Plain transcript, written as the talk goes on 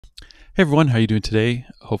Hey everyone, how are you doing today?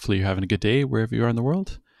 Hopefully you're having a good day wherever you are in the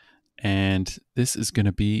world. And this is going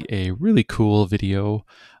to be a really cool video.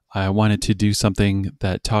 I wanted to do something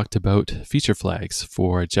that talked about feature flags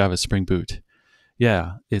for Java Spring Boot.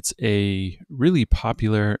 Yeah, it's a really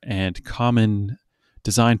popular and common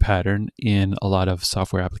design pattern in a lot of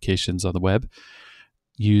software applications on the web,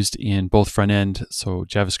 used in both front end, so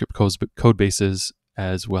JavaScript code bases,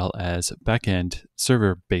 as well as back end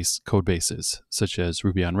server based code bases, such as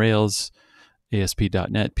Ruby on Rails,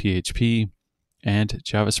 ASP.NET, PHP, and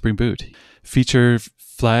Java Spring Boot. Feature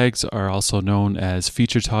flags are also known as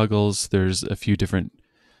feature toggles. There's a few different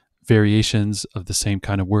variations of the same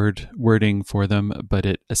kind of wording for them, but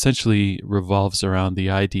it essentially revolves around the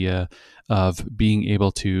idea of being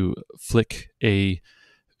able to flick a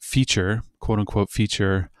feature, quote unquote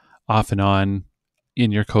feature, off and on in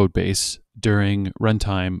your code base during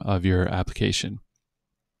runtime of your application.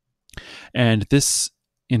 And this,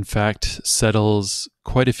 in fact, settles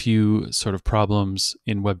quite a few sort of problems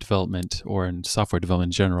in web development or in software development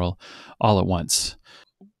in general all at once.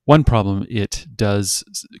 One problem it does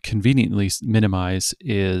conveniently minimize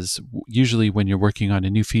is usually when you're working on a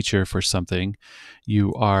new feature for something,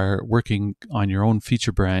 you are working on your own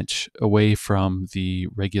feature branch away from the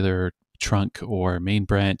regular trunk or main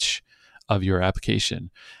branch of your application.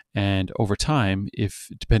 And over time, if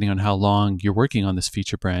depending on how long you're working on this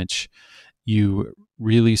feature branch, you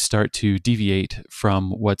really start to deviate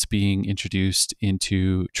from what's being introduced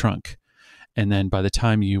into trunk. And then by the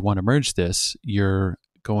time you want to merge this, you're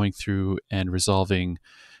going through and resolving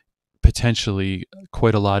potentially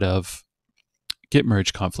quite a lot of git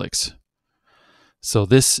merge conflicts. So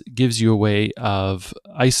this gives you a way of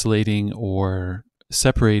isolating or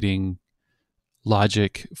separating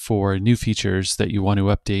logic for new features that you want to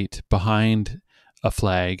update behind a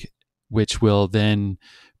flag, which will then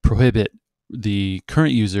prohibit the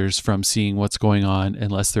current users from seeing what's going on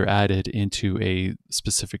unless they're added into a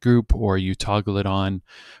specific group or you toggle it on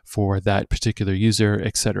for that particular user,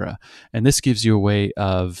 etc. And this gives you a way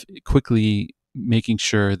of quickly making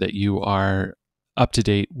sure that you are up to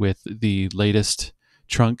date with the latest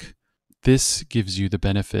trunk. This gives you the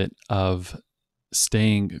benefit of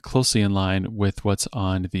staying closely in line with what's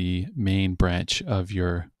on the main branch of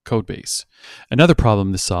your code base. Another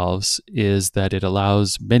problem this solves is that it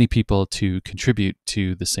allows many people to contribute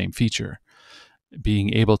to the same feature.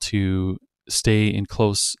 Being able to stay in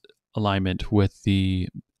close alignment with the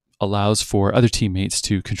allows for other teammates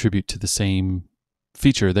to contribute to the same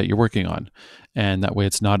feature that you're working on. And that way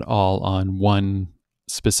it's not all on one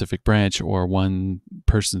specific branch or one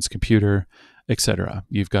person's computer, etc.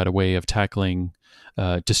 You've got a way of tackling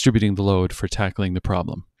distributing the load for tackling the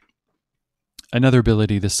problem. Another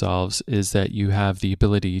ability this solves is that you have the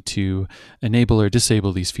ability to enable or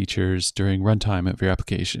disable these features during runtime of your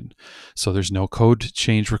application. So there's no code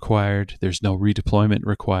change required, there's no redeployment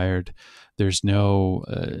required, there's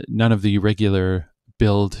none of the regular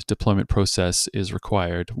build deployment process is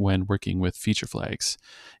required when working with feature flags.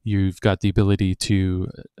 You've got the ability to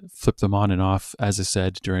flip them on and off, as I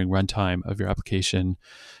said, during runtime of your application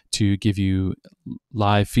to give you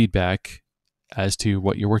live feedback as to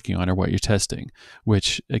what you're working on or what you're testing,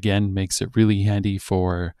 which again makes it really handy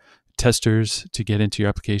for testers to get into your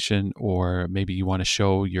application, or maybe you want to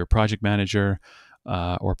show your project manager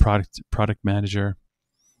or product manager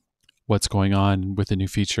what's going on with a new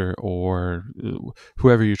feature, or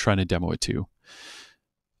whoever you're trying to demo it to.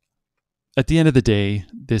 At the end of the day,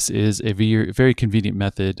 this is a very convenient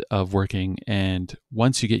method of working, and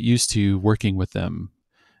once you get used to working with them,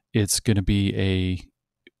 it's going to be a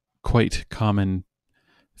quite common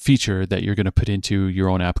feature that you're going to put into your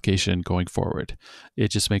own application going forward. It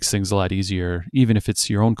just makes things a lot easier, even if it's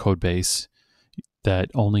your own code base that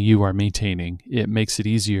only you are maintaining. It makes it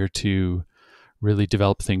easier to really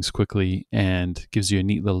develop things quickly and gives you a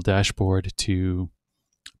neat little dashboard to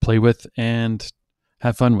play with and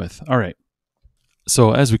have fun with. All right.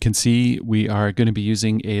 So as we can see, we are going to be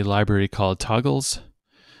using a library called togglz,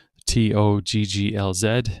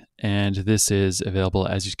 togglz, and this is available,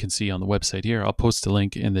 as you can see, on the website here. I'll post a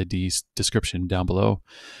link in the description down below.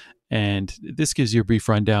 And this gives you a brief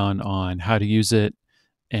rundown on how to use it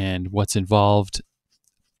and what's involved.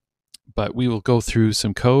 But we will go through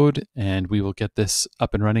some code and we will get this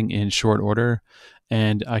up and running in short order.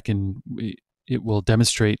 And it will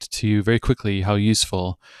demonstrate to you very quickly how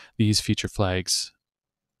useful these feature flags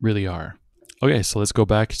really are. Okay, so let's go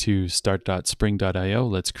back to start.spring.io.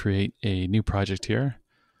 Let's create a new project here.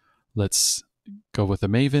 Let's go with a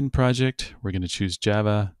Maven project. We're going to choose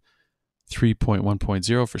Java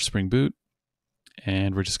 3.1.0 for Spring Boot.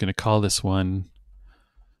 And we're just going to call this one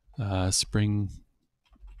Spring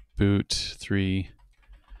boot 3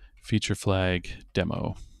 feature flag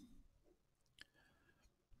demo.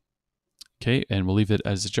 Okay, and we'll leave it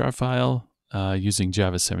as a jar file using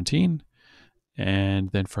Java 17.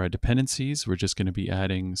 And then for our dependencies, we're just going to be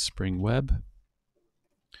adding Spring Web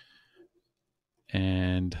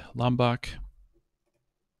and Lombok.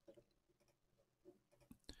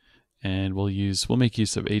 And we'll make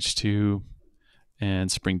use of H2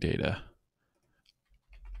 and Spring Data.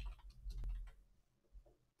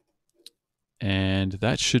 And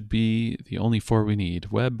that should be the only 4 we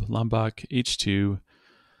need: Web, Lombok, H2,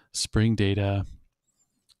 Spring Data.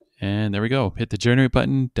 And there we go. Hit the generate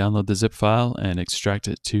button, download the zip file, and extract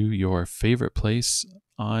it to your favorite place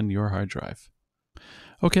on your hard drive.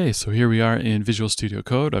 Okay, so here we are in Visual Studio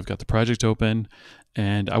Code. I've got the project open,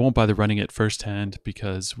 and I won't bother running it firsthand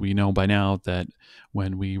because we know by now that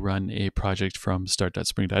when we run a project from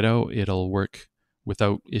start.spring.io, it'll work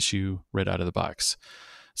without issue right out of the box.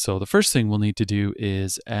 So the first thing we'll need to do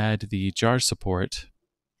is add the jar support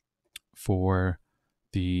for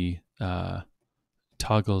the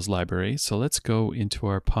toggles library. So let's go into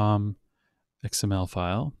our pom.xml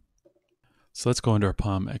file. So let's go into our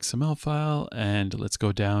pom.xml file and let's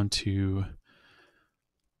go down to,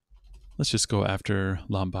 let's just go after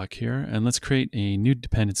Lombok here, and let's create a new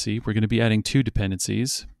dependency. We're going to be adding 2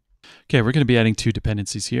 dependencies. Okay, we're going to be adding 2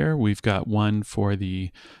 dependencies here. We've got one for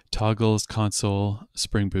the togglz-console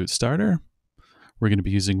Spring Boot starter. We're going to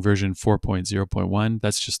be using version 4.0.1.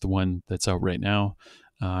 That's just the one that's out right now.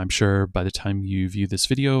 I'm sure by the time you view this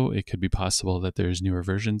video, it could be possible that there's newer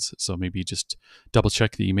versions. So maybe just double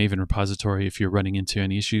check the Maven repository if you're running into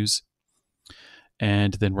any issues.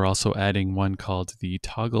 And then we're also adding one called the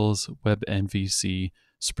togglz web MVC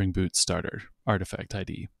Spring Boot starter artifact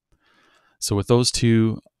ID. So with those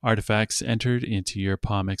 2 artifacts entered into your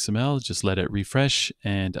pom.xml, just let it refresh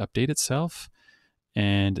and update itself.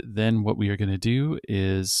 And then what we are going to do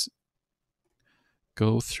is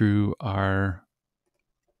go through our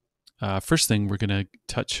first thing. We're going to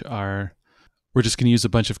we're just going to use a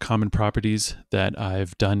bunch of common properties that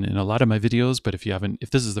I've done in a lot of my videos. But if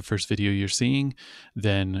this is the first video you're seeing,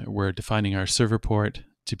 then we're defining our server port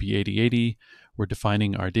to be 8080. We're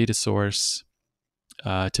defining our data source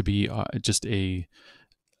to be just a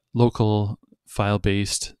local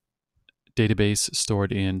file-based database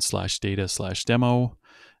stored in /data/demo.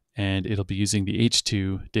 And it'll be using the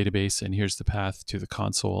H2 database, and here's the path to the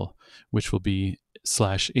console, which will be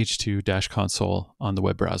 /h2-console on the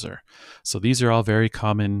web browser. So these are all very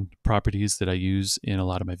common properties that I use in a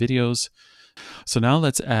lot of my videos. So now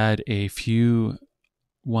let's add a few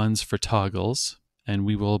ones for toggles, and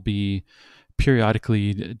we will be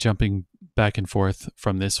periodically jumping back and forth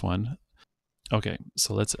from this one. Okay,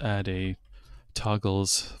 so let's add a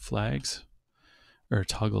toggles flags, or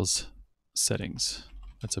toggles settings.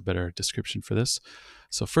 That's a better description for this.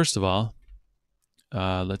 So first of all,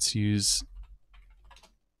 let's use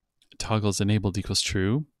toggles enabled equals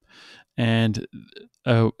true. And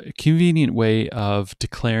a convenient way of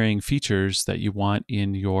declaring features that you want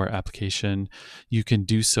in your application, you can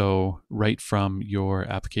do so right from your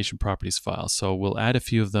application properties file. So we'll add a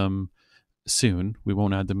few of them soon. We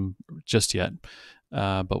won't add them just yet,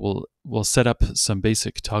 but we'll set up some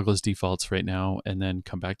basic toggles defaults right now and then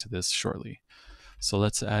come back to this shortly. So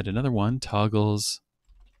let's add another one, toggles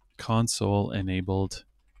console enabled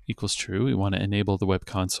equals true. We want to enable the web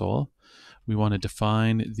console. We want to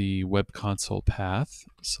define the web console path.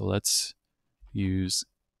 So let's use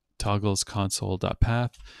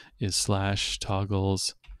togglz-console.path is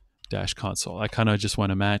 /toggles-console. I kind of just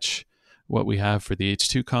want to match what we have for the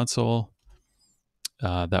H2 console.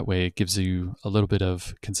 That way it gives you a little bit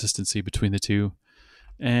of consistency between the two.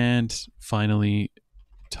 And finally,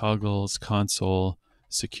 togglz-console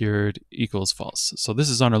secured equals false. So this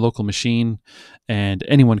is on our local machine and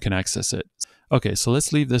anyone can access it. Okay, so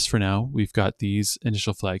let's leave this for now. We've got these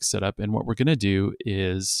initial flags set up, and what we're going to do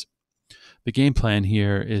is, the game plan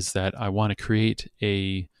here is that I want to create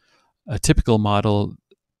a typical model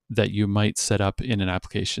that you might set up in an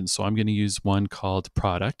application. So I'm going to use one called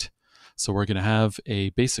product. So we're going to have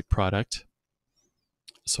a basic product.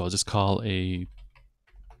 So I'll just create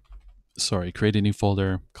a new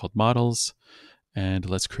folder called models, and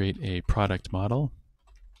let's create a product model.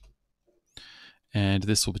 And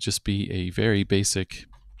this will just be a very basic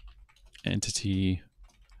entity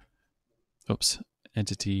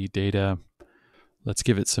data. Let's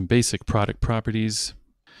give it some basic product properties.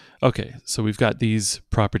 Okay, so we've got these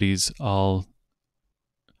properties all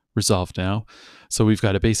resolved now. So we've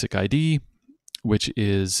got a basic ID, which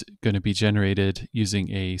is going to be generated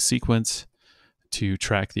using a sequence to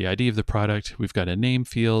track the ID of the product. We've got a name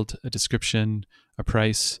field, a description, a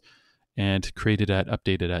price, and created at,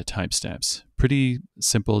 updated at timestamps. Pretty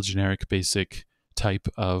simple, generic, basic type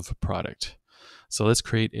of product. So let's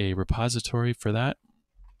create a repository for that.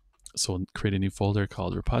 So we'll create a new folder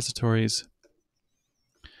called repositories.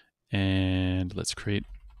 And let's create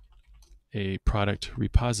a product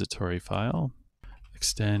repository file.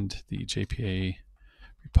 Extend the JPA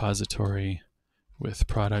repository with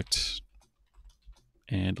product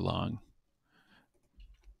and long.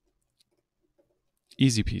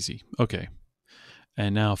 Easy peasy. Okay.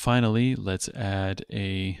 And now finally, let's add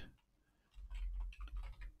a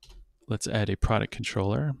product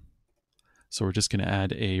controller. So we're just going to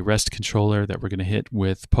add a REST controller that we're going to hit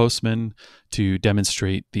with Postman to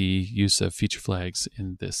demonstrate the use of feature flags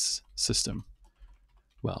in this system.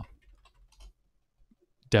 Well,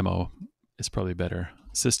 demo is probably better.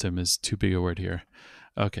 System is too big a word here.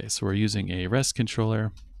 Okay, so we're using a REST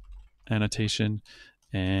controller annotation,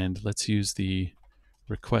 and let's use the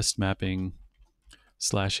request mapping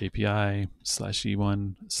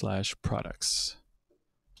 /API/E1/products.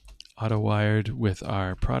 Auto-wired with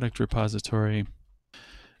our product repository.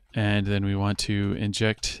 And then we want to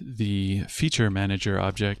inject the feature manager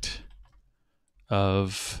object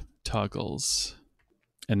of toggles.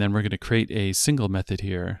 And then we're going to create a single method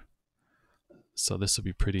here. So this will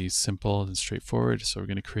be pretty simple and straightforward. So we're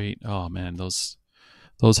going to create, oh man, those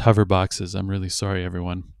hover boxes. I'm really sorry,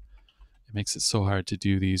 everyone. It makes it so hard to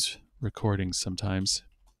do these recordings sometimes.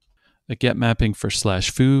 A get mapping for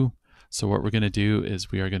 /foo. So what we're going to do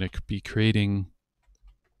is we are going to be creating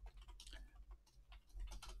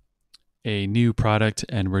a new product,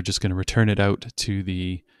 and we're just going to return it out to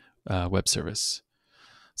the web service.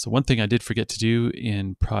 So one thing I did forget to do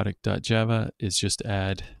in product.java is just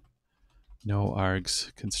add no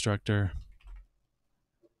args constructor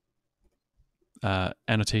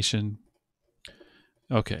annotation.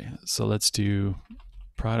 Okay, so let's do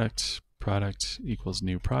product equals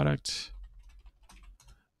new product.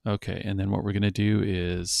 Okay, and then what we're going to do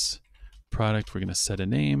is product, we're going to set a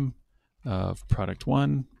name of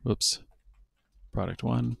product1. Whoops,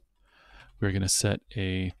 product1. We're going to set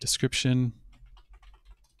a description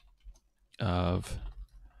of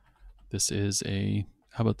this is a,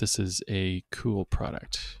 how about this is a cool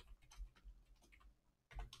product.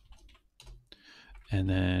 And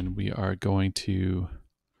then we are going to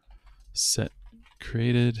set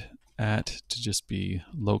created at to just be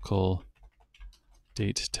local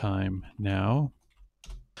date time now.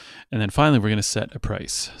 And then finally, we're going to set a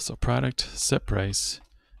price. So product set price,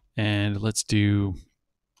 and let's do,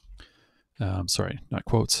 sorry, not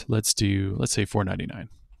quotes. Let's do, let's say $4.99.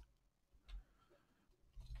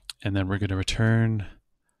 And then we're going to return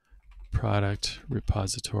product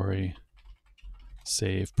repository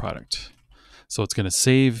save product. So it's going to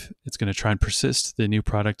save, it's going to try and persist the new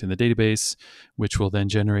product in the database, which will then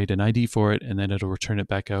generate an ID for it, and then it'll return it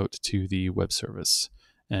back out to the web service.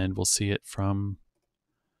 And we'll see it from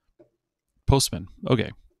Postman.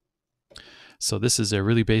 Okay. So this is a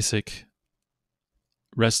really basic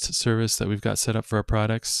REST service that we've got set up for our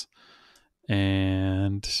products.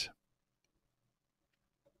 And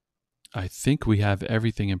I think we have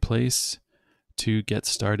everything in place to get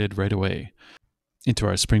started right away. Into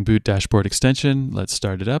our Spring Boot dashboard extension, let's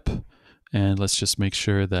start it up, and let's just make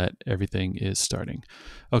sure that everything is starting.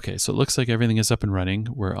 Okay, so it looks like everything is up and running.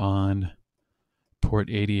 We're on port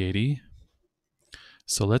 8080.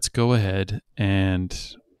 So let's go ahead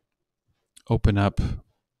and open up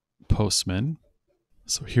Postman.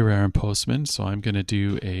 So here we are in Postman. So I'm going to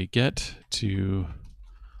do a get to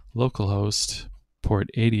localhost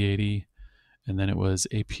port 8080, and then it was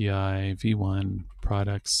API v1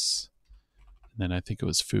 products. And then I think it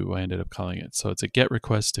was foo, I ended up calling it. So it's a get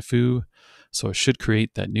request to foo. So it should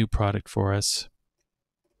create that new product for us.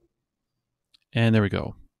 And there we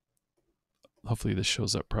go. Hopefully this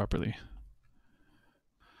shows up properly.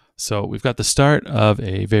 So we've got the start of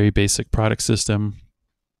a very basic product system.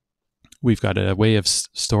 We've got a way of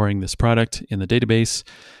storing this product in the database.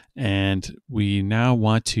 And we now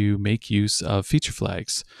want to make use of feature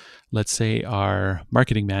flags. Let's say our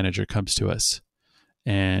marketing manager comes to us,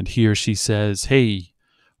 and he or she says, hey,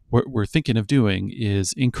 what we're thinking of doing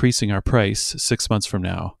is increasing our price 6 months from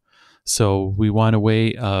now. So we want a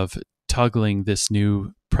way of toggling this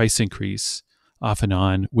new price increase off and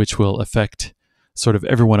on, which will affect sort of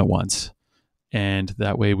everyone at once. And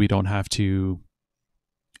that way we don't have to,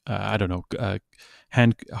 hard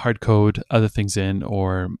code other things in,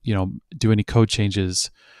 or, do any code changes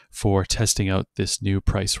for testing out this new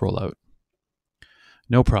price rollout.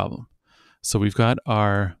 No problem. So we've got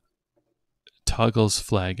our toggles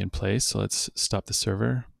flag in place. So let's stop the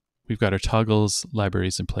server. we've got our toggles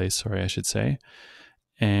libraries in place, sorry, I should say.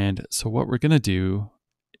 And so what we're going to do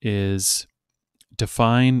is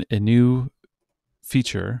define a new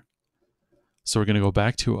feature. So we're going to go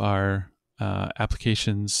back to our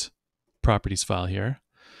applications properties file here,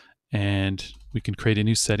 and we can create a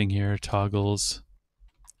new setting here, toggles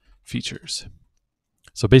features.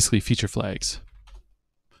 So basically feature flags.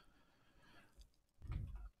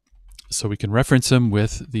 So we can reference them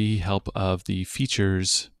with the help of the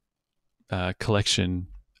features collection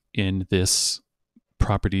in this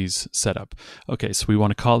properties setup. Okay, so we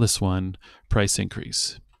want to call this one price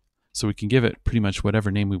increase. So we can give it pretty much whatever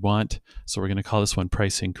name we want. So we're going to call this one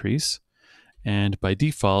price increase. And by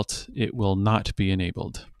default, it will not be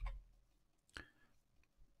enabled.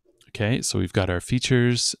 Okay, so we've got our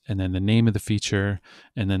features and then the name of the feature,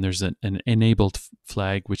 and then there's an enabled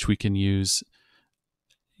flag which we can use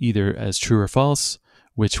either as true or false,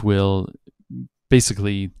 which will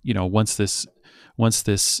basically, once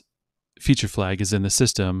this feature flag is in the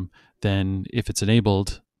system, then if it's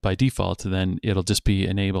enabled by default, then it'll just be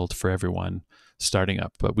enabled for everyone starting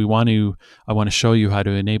up. But I want to show you how to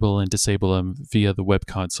enable and disable them via the web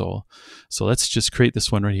console. So let's just create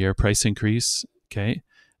this one right here, price increase. Okay.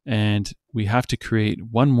 And we have to create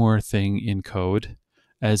one more thing in code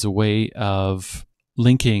as a way of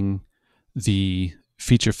linking the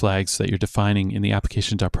feature flags that you're defining in the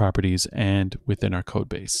application.properties and within our code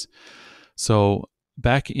base. So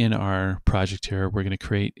back in our project here, we're going to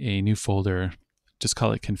create a new folder, just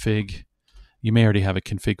call it config. You may already have a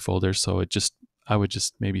config folder, so I would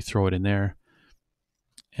just maybe throw it in there.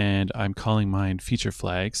 And I'm calling mine feature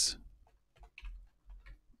flags.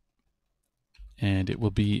 And it will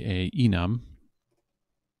be a enum.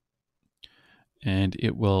 And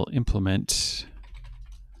it will implement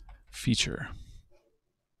feature.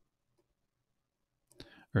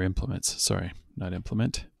 Or implements, sorry, not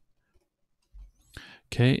implement.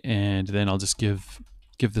 Okay, and then I'll just give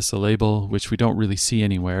this a label, which we don't really see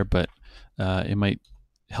anywhere, but it might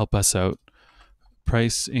help us out.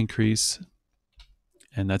 Price increase,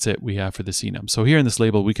 and that's it we have for this enum. So here in this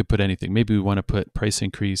label, we could put anything. Maybe we want to put price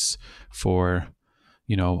increase for,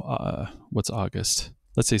 what's August?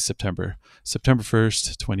 Let's say September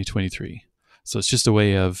 1st, 2023. So it's just a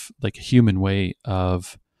way of, like a human way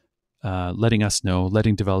of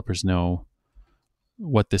letting developers know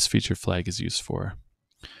what this feature flag is used for.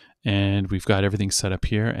 And we've got everything set up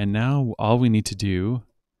here. And now all we need to do,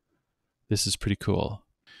 this is pretty cool.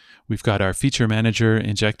 We've got our feature manager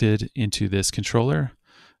injected into this controller.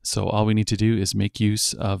 So all we need to do is make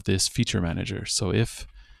use of this feature manager. So if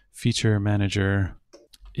feature manager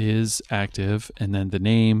is active, and then the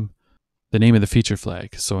name of the feature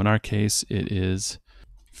flag. So in our case, it is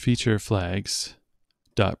feature flags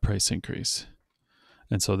dot price increase.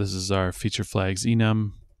 And so this is our feature flags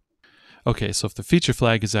enum. Okay, so if the feature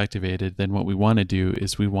flag is activated, then what we want to do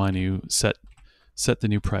is we want to set the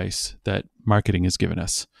new price that marketing has given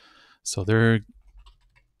us. So they're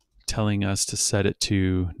telling us to set it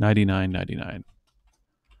to $99.99.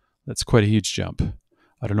 That's quite a huge jump.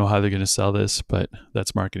 I don't know how they're going to sell this, but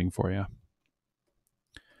that's marketing for you.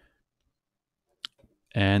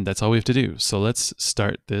 And that's all we have to do. So let's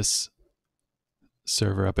start this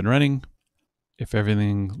server up and running. If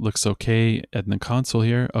everything looks okay in the console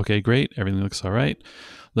here, okay, great. Everything looks all right.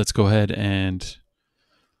 Let's go ahead and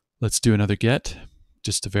let's do another get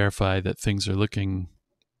just to verify that things are looking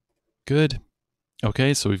good.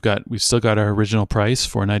 Okay, so we've still got our original price,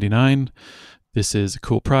 $4.99. This is a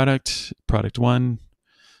cool product one.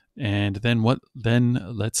 And then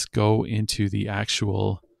let's go into the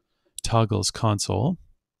actual togglz-console.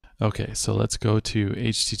 Okay, so let's go to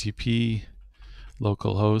HTTP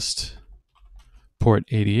localhost port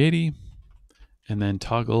 8080 and then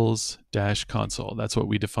togglz-console. That's what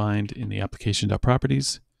we defined in the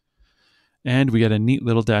application.properties. And we get a neat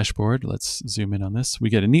little dashboard. Let's zoom in on this. We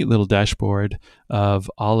get a neat little dashboard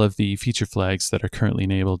of all of the feature flags that are currently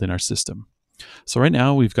enabled in our system. So right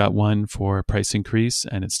now we've got one for price increase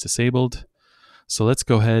and it's disabled. So let's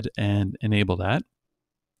go ahead and enable that.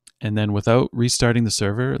 And then without restarting the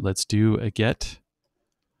server, let's do a get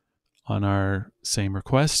on our same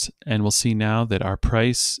request. And we'll see now that our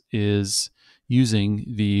price is using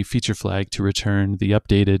the feature flag to return the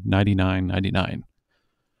updated $99.99.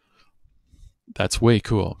 That's way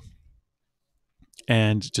cool.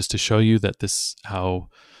 And just to show you that how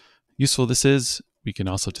useful this is, we can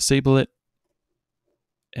also disable it.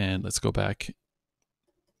 And let's go back,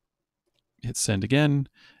 hit send again,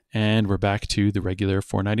 and we're back to the regular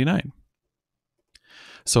 $4.99.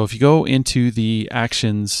 So if you go into the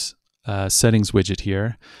actions settings widget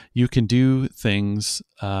here, you can do things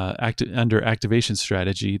under activation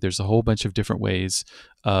strategy. There's a whole bunch of different ways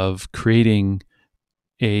of creating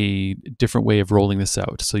a different way of rolling this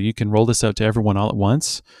out. So you can roll this out to everyone all at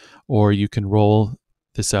once, or you can roll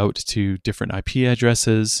this out to different IP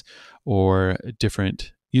addresses or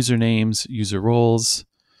different usernames, user roles,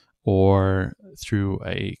 or through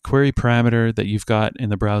a query parameter that you've got in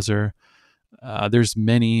the browser. There's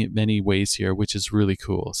many ways here, which is really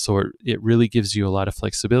cool. So it really gives you a lot of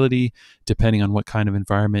flexibility depending on what kind of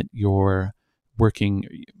environment you're working,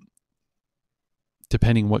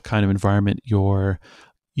 depending what kind of environment you're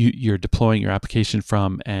deploying your application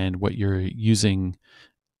from, and what you're using,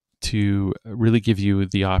 to really give you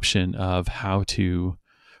the option of how to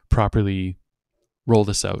properly roll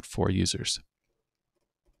this out for users.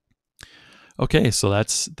 Okay, so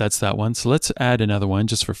that's that one. So let's add another one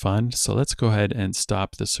just for fun. So let's go ahead and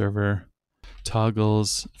stop the server.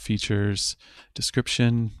 Toggles, features,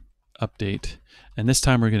 description, update. And this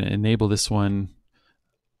time we're going to enable this one.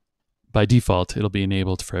 By default, it'll be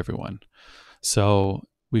enabled for everyone. So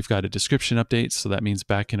we've got a description update. So that means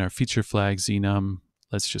back in our feature flag znum,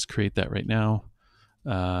 let's just create that right now.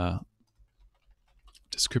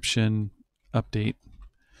 Description update.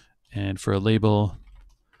 And for a label,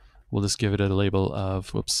 we'll just give it a label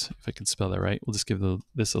of, whoops, if I can spell that right, we'll just give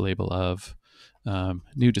this a label of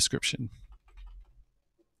new description.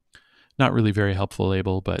 Not really very helpful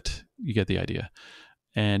label, but you get the idea.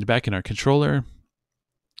 And back in our controller,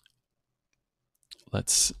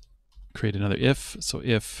 let's create another if. So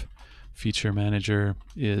if feature manager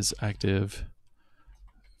is active,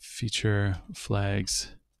 feature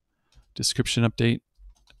flags description update,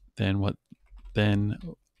 then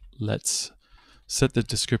let's set the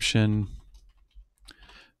description.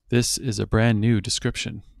 This is a brand new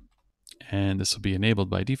description, and this will be enabled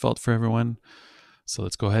by default for everyone. So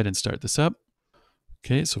let's go ahead and start this up.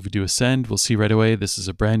 Okay, so if we do a send, we'll see right away this is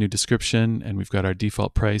a brand new description, and we've got our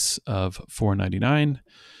default price of $4.99,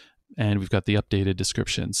 and we've got the updated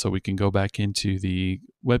description. So we can go back into the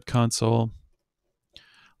web console.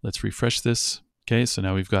 Let's refresh this. Okay, so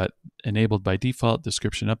now we've got enabled by default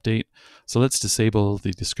description update. So let's disable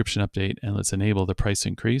the description update and let's enable the price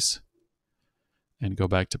increase. And go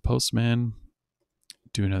back to Postman,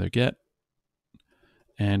 do another get.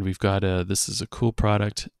 And we've got this is a cool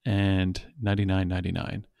product and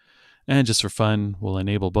 $99.99. And just for fun, we'll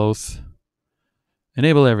enable both.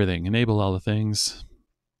 Enable everything, enable all the things.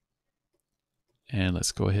 And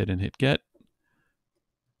let's go ahead and hit get.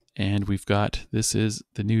 And we've got, this is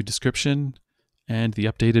the new description and the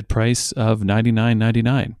updated price of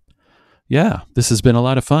 $99.99. Yeah, this has been a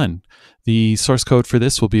lot of fun. The source code for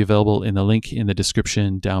this will be available in the link in the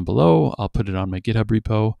description down below. I'll put it on my GitHub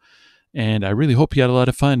repo. And I really hope you had a lot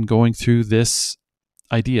of fun going through this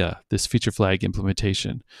idea, this feature flag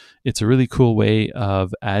implementation. It's a really cool way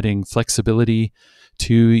of adding flexibility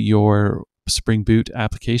to your Spring Boot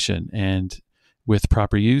application. And with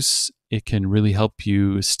proper use, it can really help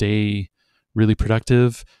you stay really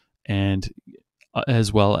productive, and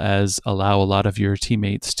as well as allow a lot of your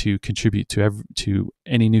teammates to contribute to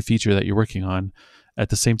any new feature that you're working on at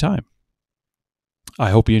the same time. I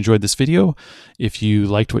hope you enjoyed this video. If you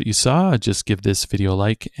liked what you saw, just give this video a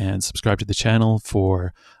like and subscribe to the channel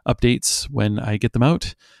for updates when I get them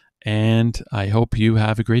out. And I hope you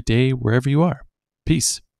have a great day wherever you are.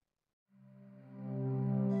 Peace.